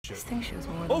shit. This thing shows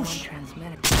more than one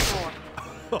transmitter.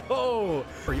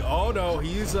 Oh no,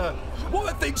 he's whoa,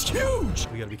 that thing's huge!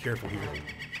 We gotta be careful here.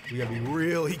 We gotta be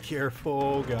really careful,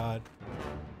 oh god.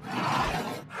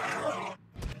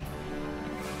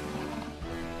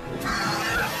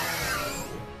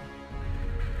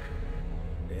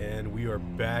 And we are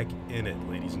back in it,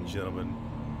 ladies and gentlemen.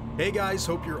 Hey guys,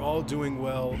 hope you're all doing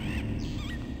well.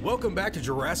 Welcome back to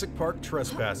Jurassic Park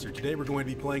Trespasser. Today we're going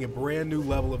to be playing a brand new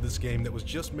level of this game that was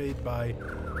just made by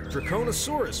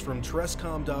Draconosaurus from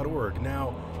Trescom.org.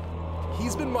 Now,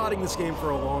 he's been modding this game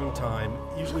for a long time,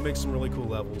 usually makes some really cool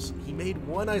levels. He made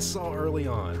one I saw early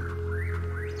on.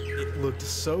 It looked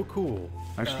so cool.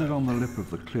 I stood on the lip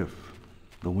of the cliff,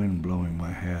 the wind blowing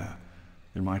my hair.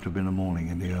 It might have been a morning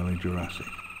in the early Jurassic.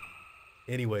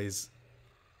 Anyways,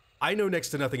 I know next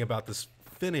to nothing about this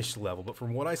finished level, but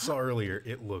from what I saw earlier,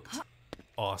 it looked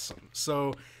awesome.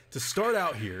 So, to start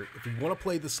out here, if you want to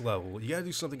play this level, you gotta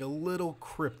do something a little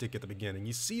cryptic at the beginning.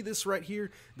 You see this right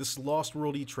here, this Lost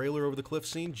World-y trailer over the cliff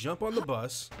scene? Jump on the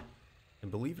bus,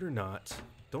 and believe it or not,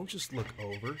 don't just look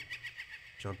over,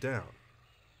 jump down.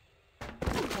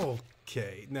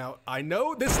 Okay, now, I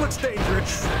know this looks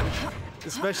dangerous,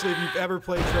 especially if you've ever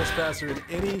played Trespasser in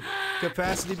any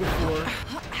capacity before.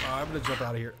 I'm gonna jump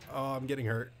out of here. Oh, I'm getting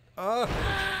hurt.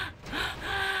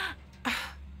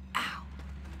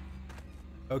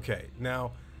 Okay,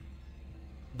 now,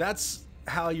 that's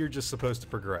how you're just supposed to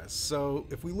progress. So,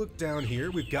 if we look down here,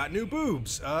 we've got new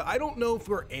boobs. I don't know if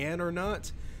we're Ann or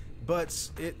not, but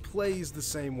it plays the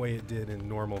same way it did in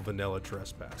normal vanilla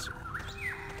Trespasser.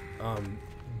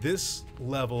 This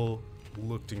level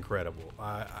looked incredible.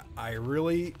 I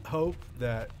really hope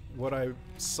that what I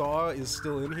saw is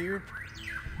still in here.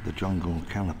 The jungle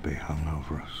canopy hung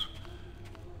over us.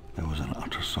 There was an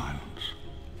utter silence.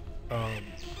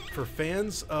 For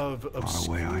fans of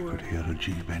obscure... Far away I could hear a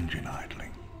Jeep engine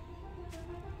idling.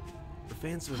 For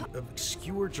fans of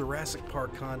obscure Jurassic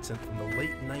Park content from the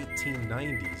late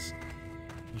 1990s,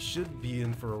 you should be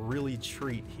in for a really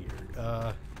treat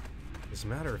here. As a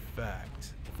matter of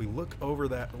fact, if we look over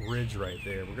that ridge right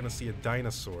there, we're gonna see a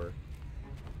dinosaur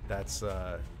that's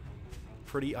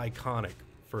pretty iconic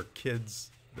for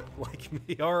kids like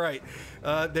me. All right,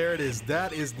 there it is.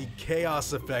 That is the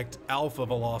Chaos Effect Alpha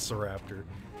Velociraptor.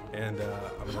 And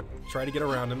I'm gonna try to get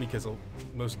around him because he'll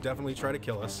most definitely try to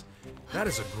kill us. That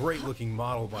is a great looking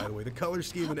model, by the way. The color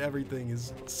scheme and everything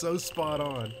is so spot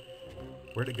on.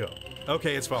 Where'd it go?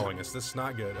 Okay, it's following us. This is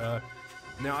not good.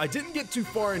 Now, I didn't get too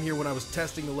far in here when I was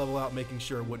testing the level out, making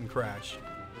sure it wouldn't crash.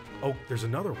 Oh, there's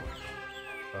another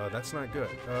one. That's not good.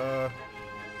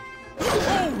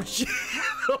 Oh, shit!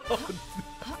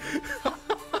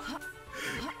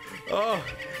 Oh,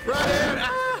 right in!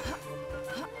 Ah!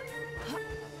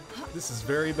 This is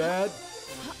very bad.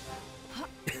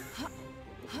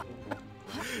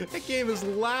 That game is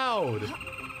loud.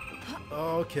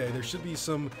 Okay, there should be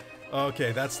some...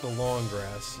 Okay, that's the long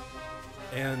grass.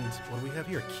 And what do we have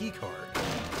here? A key card.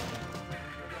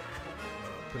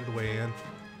 Put it away, Ann.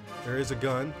 There is a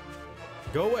gun.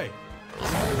 Go away.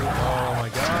 Oh my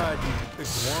god, you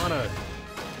iguana.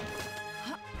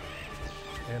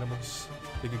 Animals.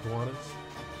 Big iguanas.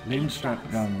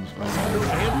 Linstrap guns by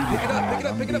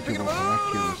unbeatable for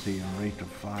accuracy and rate of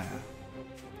fire.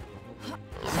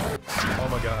 Oh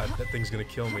my god, that thing's gonna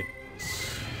kill me.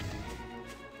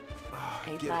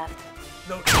 Eight left.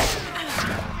 No.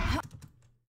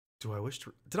 Do I wish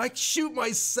to... Did I shoot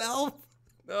myself?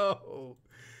 No.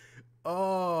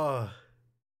 Oh.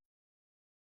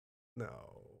 No.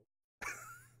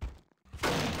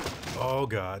 Oh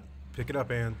god. Pick it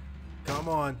up, Ann. Come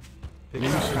on. Pick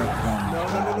it up.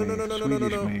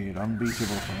 No. Made,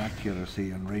 unbeatable for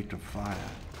accuracy and rate of fire.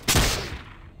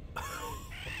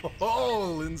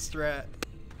 Oh, Lindstrat.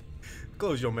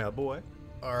 Close your mouth, boy.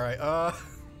 Alright,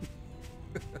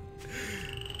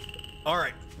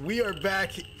 Alright, we are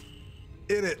back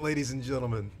in it, ladies and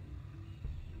gentlemen.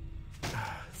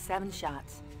 7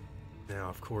 shots. Now,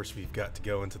 of course, we've got to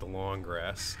go into the long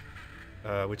grass,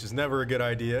 which is never a good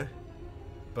idea.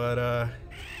 But,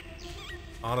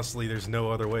 honestly, there's no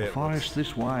other way. A forest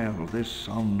this wild, this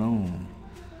unknown,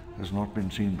 has not been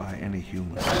seen by any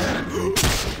human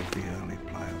since the early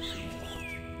Pliocene.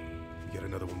 We got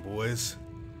another one, boys.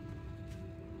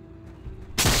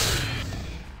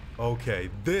 Okay,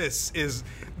 this is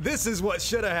what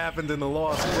should have happened in the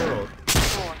Lost World.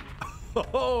 4.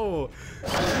 Oh!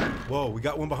 Whoa, we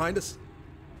got one behind us.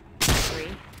 3.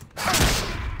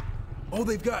 Oh,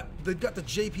 they've got the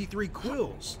JP3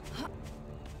 quills. All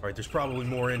right, there's probably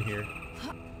more in here.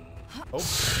 Oh,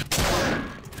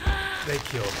 they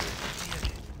killed me.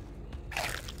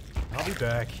 I'll be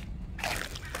back.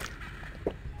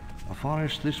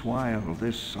 forest this wild,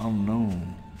 this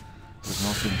unknown, has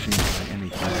not been seen by any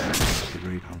human since the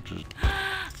great hunters.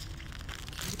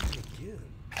 Again.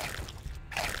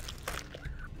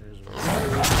 There's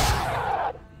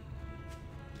one.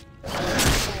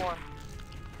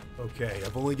 4. Okay,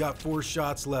 I've only got 4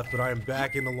 shots left, but I am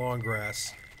back in the long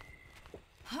grass.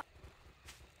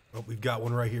 Oh, we've got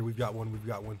one right here. We've got one. We've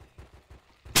got one.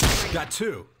 Got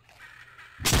 2.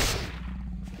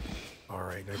 All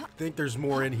right, I think there's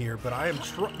more in here, but I am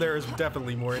there is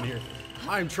definitely more in here.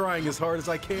 I'm trying as hard as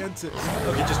I can to...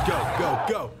 Okay, just go, go,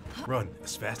 go. Run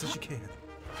as fast as you can.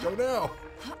 Go now.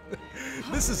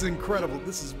 This is incredible.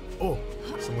 This is... Oh,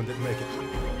 someone didn't make it.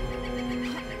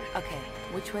 Okay,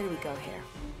 which way do we go here?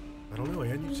 I don't know,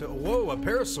 Ann. You said... Whoa, a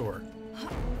parasaur.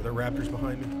 Are there raptors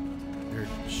behind me? They're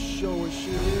show as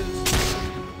shit is.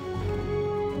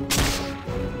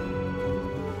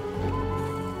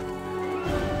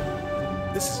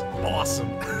 This is awesome.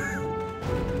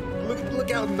 look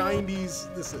how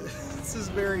 90s this is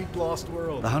very Lost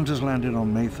World. The hunters landed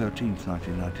on May 13th,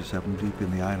 1997, deep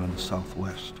in the island's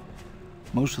southwest.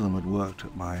 Most of them had worked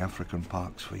at my African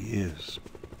parks for years.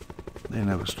 They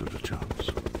never stood a chance.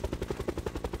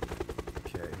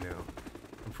 Okay, now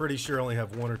I'm pretty sure I only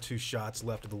have 1 or 2 shots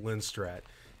left of the Lindstrat.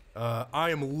 I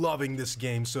am loving this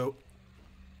game. So,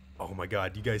 oh my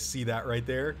God, you guys see that right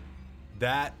there?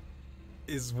 That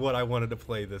is what I wanted to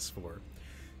play this for.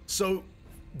 So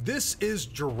this is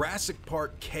Jurassic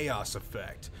Park Chaos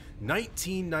Effect,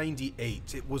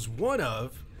 1998. It was one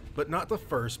of, but not the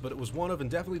first, but it was one of and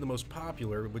definitely the most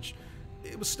popular, which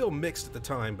it was still mixed at the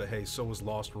time, but hey, so was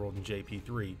Lost World and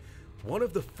JP3. One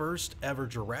of the first ever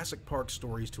Jurassic Park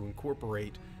stories to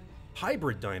incorporate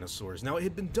hybrid dinosaurs. Now, it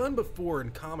had been done before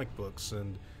in comic books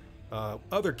and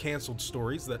other canceled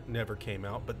stories that never came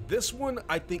out, but this one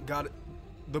I think got it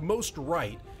the most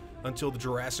right until the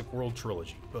Jurassic World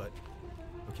trilogy. But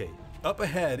okay, up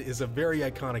ahead is a very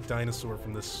iconic dinosaur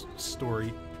from this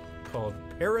story called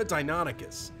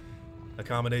Paradeinonychus, a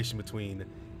combination between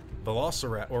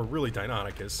Velociraptor, or really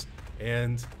Deinonychus,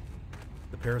 and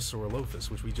the Parasaurolophus,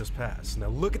 which we just passed. Now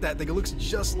look at that thing, it looks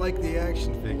just like the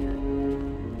action figure.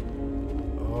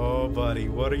 Oh buddy,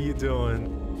 what are you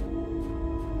doing?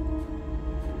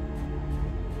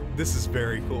 This is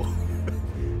very cool.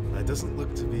 It doesn't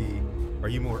look to be... Are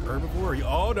you more herbivore? Are you...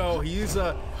 Oh no, he's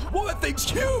Whoa, that thing's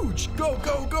huge! Go,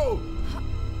 go, go!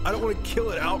 I don't want to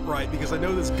kill it outright because I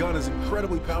know this gun is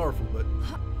incredibly powerful, but...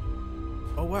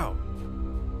 Oh wow.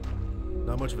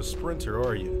 Not much of a sprinter,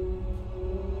 are you?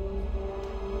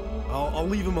 I'll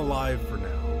leave him alive for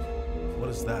now. What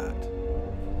is that?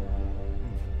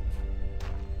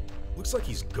 Looks like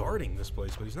he's guarding this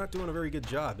place, but he's not doing a very good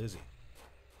job, is he?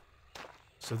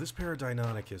 So this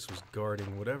Paradeinonychus was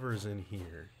guarding whatever is in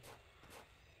here.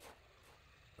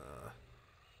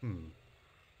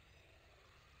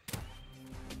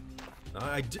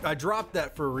 I dropped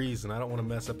that for a reason. I don't want to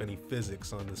mess up any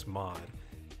physics on this mod.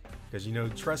 Because, you know,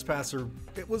 Trespasser,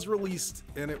 it was released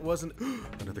and it wasn't...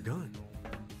 Another gun.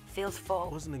 Feels full.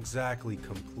 It wasn't exactly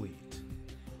complete.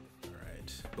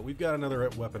 Alright. But we've got another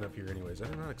weapon up here anyways. I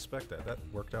did not expect that. That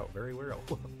worked out very well.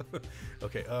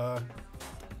 Okay,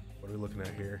 what are we looking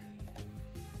at here?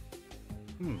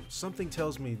 Something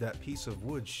tells me that piece of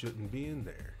wood shouldn't be in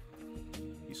there.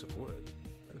 Piece of wood?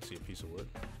 I didn't see a piece of wood.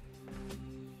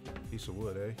 Piece of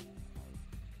wood,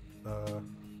 eh?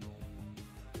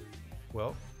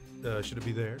 Well, should it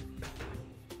be there?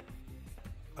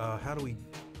 How do we...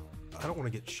 I don't want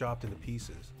to get chopped into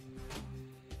pieces.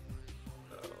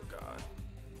 Oh, God.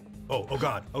 Oh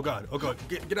God. Oh, God. Oh, God.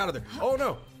 Get out of there. Oh,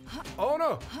 no. Oh,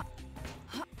 no.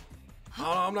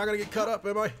 Oh, I'm not going to get cut up,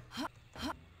 am I?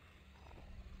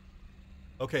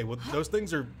 Okay, well, those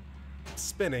things are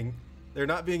spinning. They're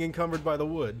not being encumbered by the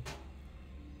wood.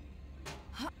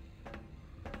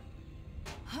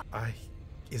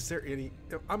 Is there any...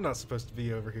 I'm not supposed to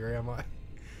be over here, am I?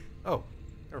 Oh,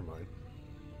 never mind.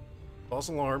 False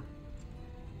alarm.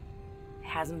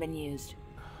 Hasn't been used.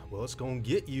 Well, it's gonna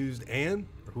get used, Anne,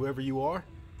 or whoever you are.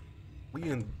 We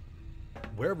in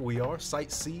wherever we are,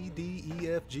 site C, D, E,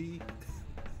 F, G.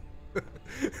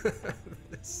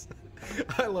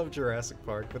 I love Jurassic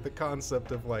Park, but the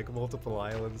concept of like multiple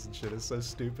islands and shit is so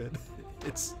stupid.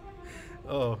 It's...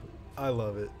 Oh, I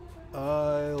love it.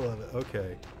 I love it.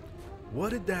 Okay.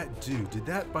 What did that do? Did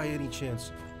that by any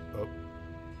chance... Oh,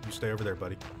 you stay over there,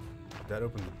 buddy. Did that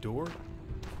open the door?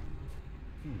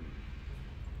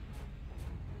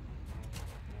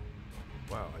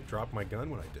 Wow, I dropped my gun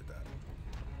when I did that.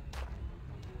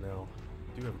 Now,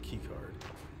 I do have a key card.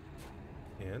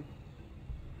 And?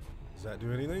 Does that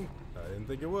do anything? I didn't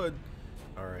think it would.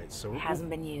 Alright, so hasn't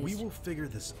been used. We will figure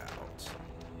this out.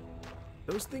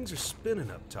 Those things are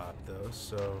spinning up top, though,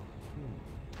 so...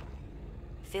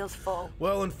 Feels full.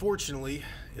 Well, unfortunately,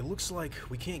 it looks like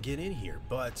we can't get in here,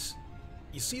 but...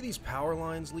 You see these power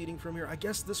lines leading from here? I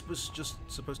guess this was just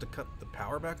supposed to cut the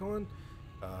power back on.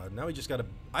 Now we just gotta...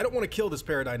 I don't want to kill this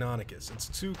Paradinonicus. It's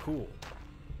too cool.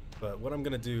 But what I'm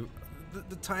gonna do...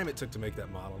 The time it took to make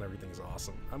that model and everything is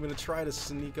awesome. I'm gonna try to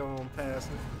sneak on past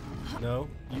it. No?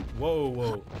 You... Whoa,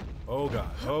 whoa. Oh,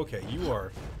 God. Okay, you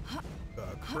are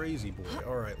a crazy boy.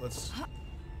 Alright, let's...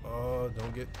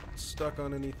 don't get stuck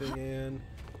on anything, in.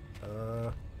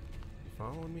 You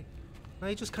following me? No,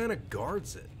 he just kind of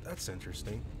guards it. That's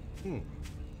interesting.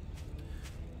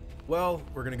 Well,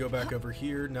 we're going to go back over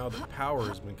here now that power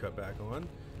has been cut back on.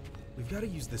 We've got to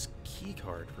use this key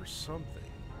card for something.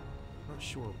 Not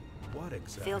sure what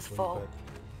exactly. Feels full.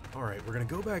 But... Alright, we're going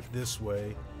to go back this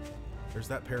way. There's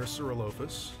that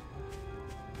Parasaurolophus.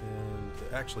 And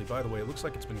actually, by the way, it looks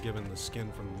like it's been given the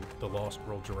skin from the Lost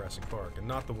World Jurassic Park, and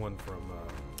not the one from,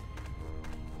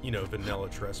 you know, Vanilla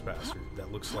Trespasser.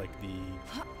 That looks like the...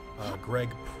 Greg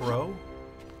Pro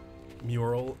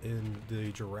mural in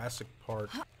the Jurassic Park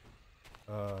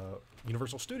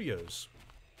Universal Studios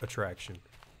attraction.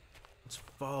 Let's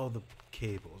follow the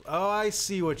cables. Oh, I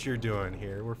see what you're doing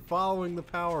here. We're following the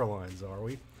power lines, are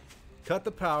we? Cut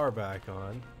the power back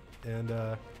on, and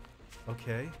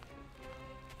okay.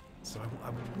 So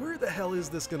where the hell is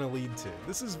this gonna lead to?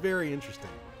 This is very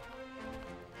interesting.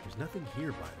 There's nothing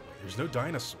here, by the way. There's no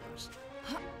dinosaurs,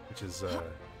 which is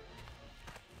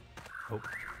oh,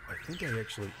 I think I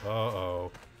actually...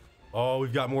 Uh-oh. Oh,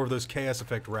 we've got more of those Chaos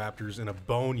Effect Raptors in a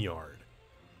boneyard.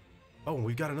 Oh, and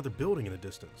we've got another building in the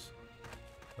distance.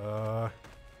 We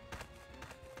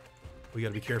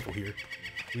gotta be careful here.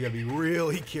 We gotta be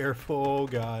really careful. Oh,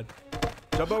 God.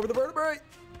 Jump over the vertebrae!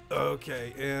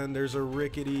 Okay, and there's a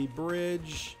rickety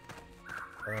bridge.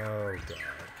 Oh, God.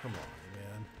 Come on,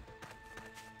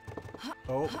 man.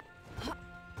 Oh.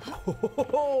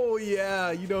 Oh,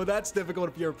 yeah, you know, that's difficult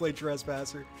if you ever played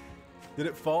Trespasser. Did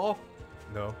it fall?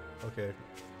 No. Okay.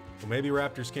 Well, maybe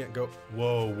Raptors can't go...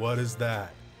 Whoa, what is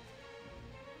that?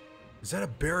 Is that a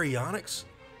Baryonyx?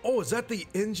 Oh, is that the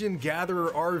InGen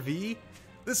Gatherer RV?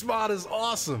 This mod is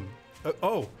awesome.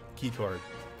 Oh, keycard.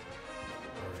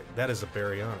 Alright, that is a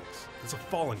Baryonyx. It's a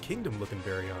Fallen Kingdom looking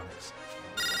Baryonyx.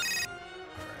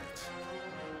 Alright.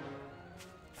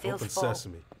 Feels Open full.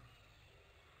 sesame.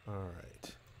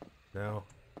 Alright. Now,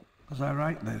 as I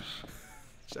write this,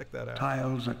 check that out.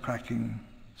 Tiles are cracking,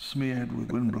 smeared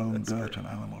with windblown dirt and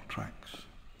animal tracks.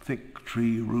 Thick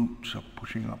tree roots are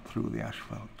pushing up through the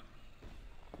asphalt.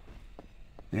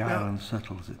 The island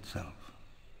settles itself,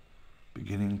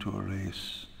 beginning to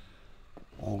erase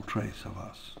all trace of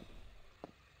us.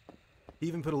 He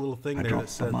even put a little thing I there that dropped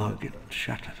said the market,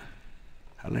 shattered.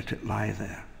 I let it lie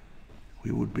there.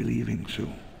 We would be leaving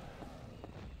soon.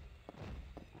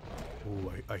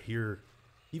 Oh, I hear...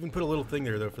 He even put a little thing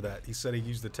there, though, for that. He said he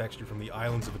used the texture from the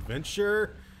Islands of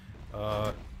Adventure.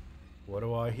 What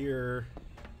do I hear?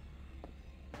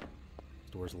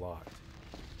 Door's locked.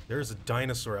 There's a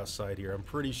dinosaur outside here. I'm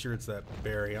pretty sure it's that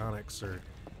Baryonyx, or...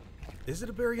 Is it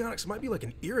a Baryonyx? It might be like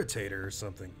an Irritator or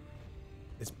something.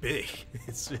 It's big.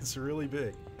 It's really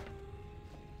big.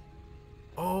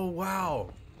 Oh, wow.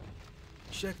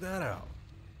 Check that out.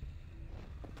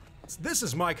 This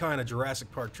is my kind of Jurassic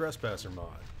Park Trespasser mod.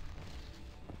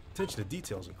 Attention to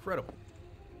detail is incredible.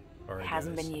 All right,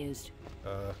 Hasn't guys. been used.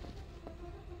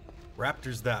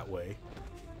 Raptors that way.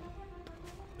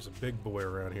 There's a big boy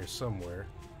around here somewhere.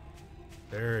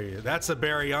 There he is. That's a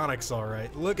Baryonyx, all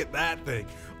right. Look at that thing.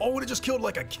 Oh, and it just killed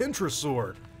like a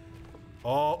Kentrosaur.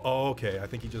 Oh, okay. I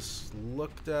think he just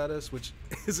looked at us, which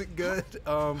isn't good.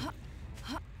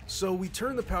 So we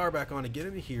turn the power back on to get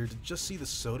into here to just see the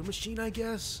soda machine, I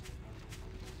guess.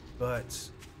 But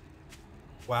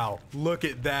wow, look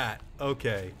at that.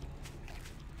 Okay.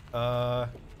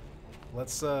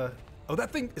 Let's oh,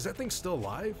 that thing, is that thing still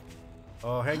alive?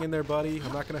 Oh, hang in there, buddy.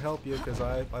 I'm not gonna help you because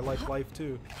I like life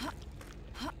too.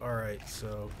 All right,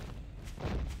 so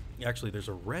actually there's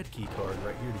a red key card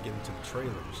right here to get into the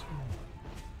trailers.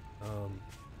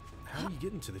 How do you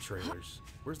get into the trailers?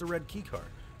 Where's the red key card?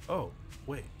 Oh,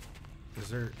 wait. Is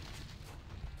there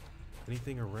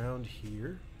anything around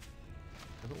here?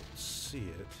 I don't see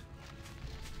it.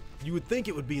 You would think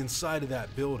it would be inside of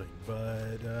that building,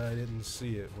 but I didn't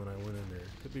see it when I went in there.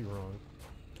 Could be wrong.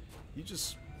 You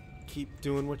just keep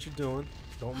doing what you're doing.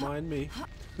 Don't mind me.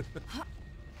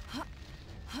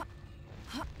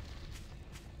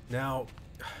 Now,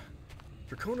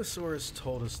 Draconosaurus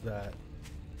told us that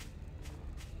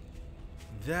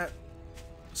that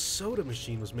soda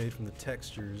machine was made from the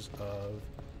textures of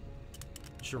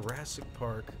Jurassic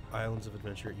Park Islands of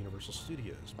Adventure at Universal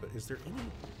Studios, but is there any...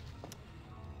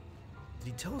 Did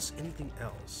he tell us anything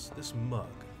else? This mug,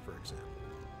 for example.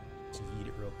 Let's eat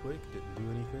it real quick. Didn't do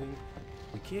anything.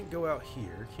 We can't go out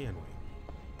here, can we?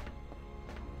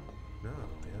 No,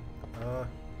 man.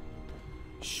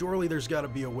 Surely there's got to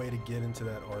be a way to get into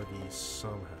that RV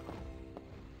somehow.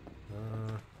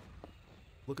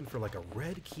 Looking for like a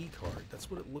red key card. That's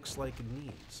what it looks like it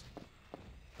needs.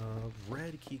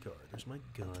 Red key card. There's my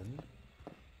gun.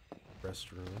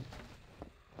 Restroom.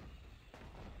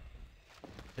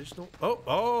 I just don't...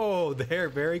 Oh, they're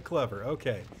very clever.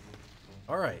 Okay.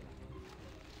 Alright.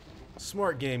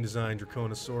 Smart game design,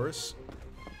 Draconosaurus.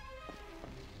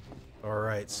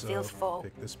 Alright, so Feels full.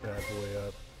 pick this bad boy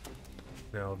up.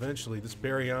 Now, eventually, this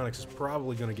Baryonyx is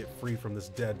probably going to get free from this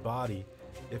dead body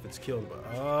if it's killed by...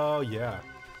 Oh, yeah.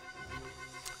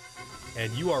 And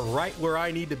you are right where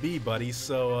I need to be, buddy,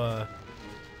 so,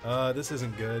 this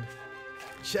isn't good.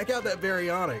 Check out that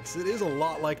Baryonyx. It is a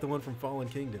lot like the one from Fallen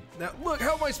Kingdom. Now, look,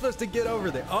 how am I supposed to get over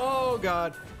there? Oh,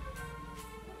 God.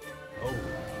 Oh.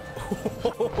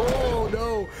 Oh,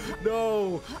 no.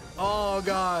 No. Oh,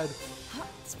 God.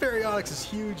 This Baryonyx is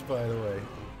huge, by the way.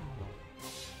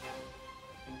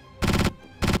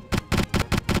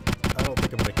 I don't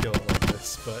think I'm going to kill it like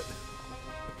this, but...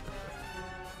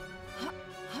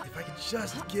 If I could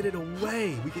just get it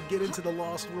away, we could get into the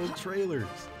Lost World trailers.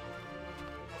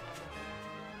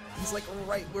 He's like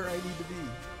right where I need to be.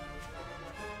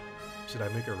 Should I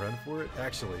make a run for it?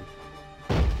 Actually,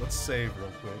 let's save real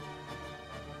quick.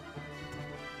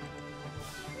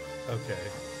 Okay.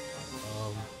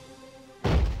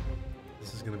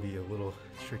 This is gonna be a little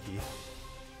tricky.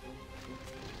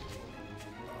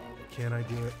 Can I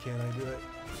do it? Can I do it?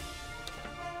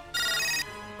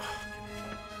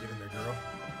 Get in there, girl.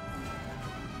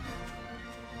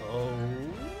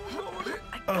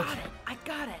 Oh, I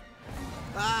got it.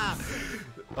 Ah!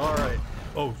 All right.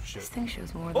 Oh shit. This thing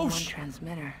shows more than one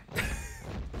transmitter.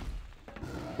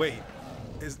 Wait,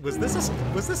 was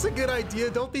this a good idea?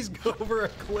 Don't these go over a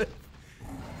cliff?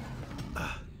 What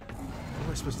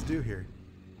am I supposed to do here?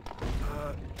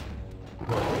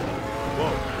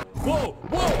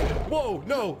 Whoa!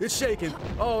 No, it's shaking.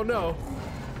 Oh no.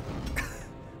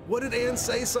 What did Anne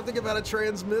say? Something about a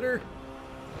transmitter?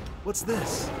 What's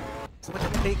this? Is it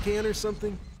like a paint can or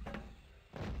something?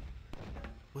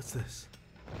 What's this?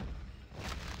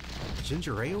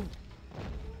 Ginger ale?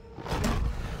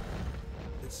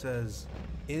 It says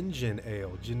InGen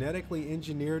ale, genetically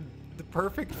engineered, the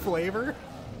perfect flavor.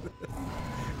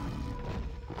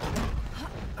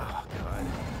 Oh God,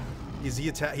 he's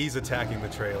attacking the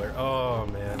trailer. Oh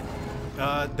man,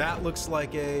 that looks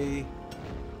like a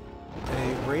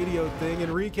radio thing.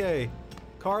 Enrique,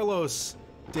 Carlos,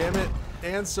 damn it,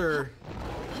 answer.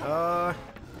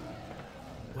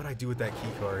 What'd I do with that key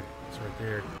card? It's right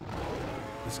there.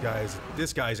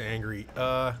 This guy's angry.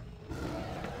 What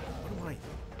am I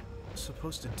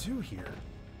supposed to do here?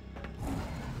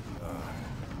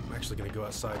 I'm actually gonna go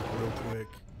outside real quick.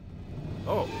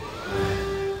 Oh,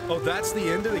 that's the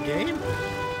end of the game?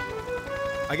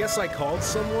 I guess I called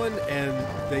someone and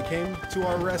they came to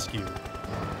our rescue.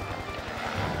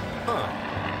 Huh.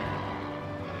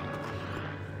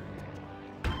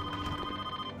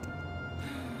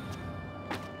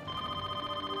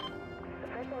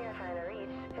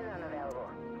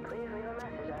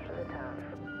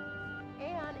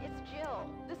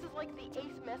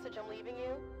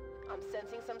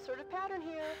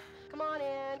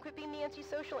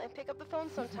 Antisocial and pick up the phone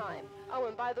sometime. Oh,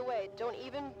 and by the way, don't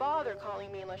even bother calling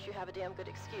me unless you have a damn good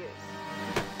excuse.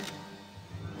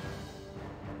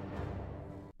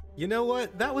 You know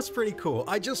what? That was pretty cool.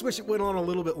 I just wish it went on a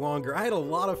little bit longer. I had a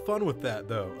lot of fun with that,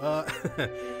 though.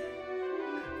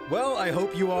 Well, I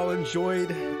hope you all enjoyed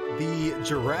the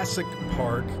Jurassic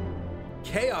Park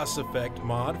Chaos Effect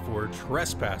mod for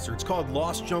Trespasser. It's called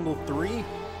Lost Jungle 3.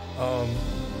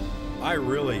 I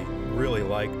really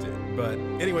liked it. But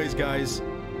anyways, guys,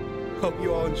 hope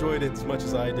you all enjoyed it as much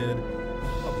as I did.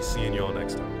 I'll be seeing you all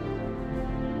next time.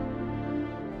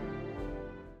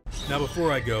 Now,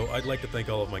 before I go, I'd like to thank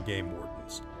all of my game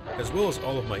wardens, as well as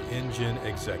all of my InGen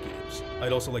executives.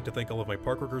 I'd also like to thank all of my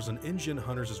park workers and InGen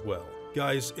hunters as well.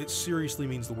 Guys, it seriously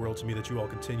means the world to me that you all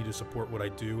continue to support what I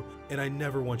do, and I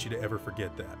never want you to ever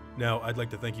forget that. Now, I'd like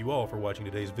to thank you all for watching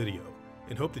today's video,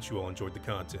 and hope that you all enjoyed the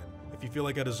content. If you feel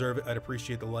like I deserve it, I'd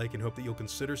appreciate the like and hope that you'll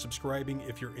consider subscribing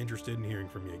if you're interested in hearing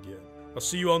from me again. I'll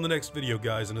see you all in the next video,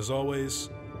 guys, and as always,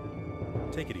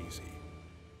 take it easy.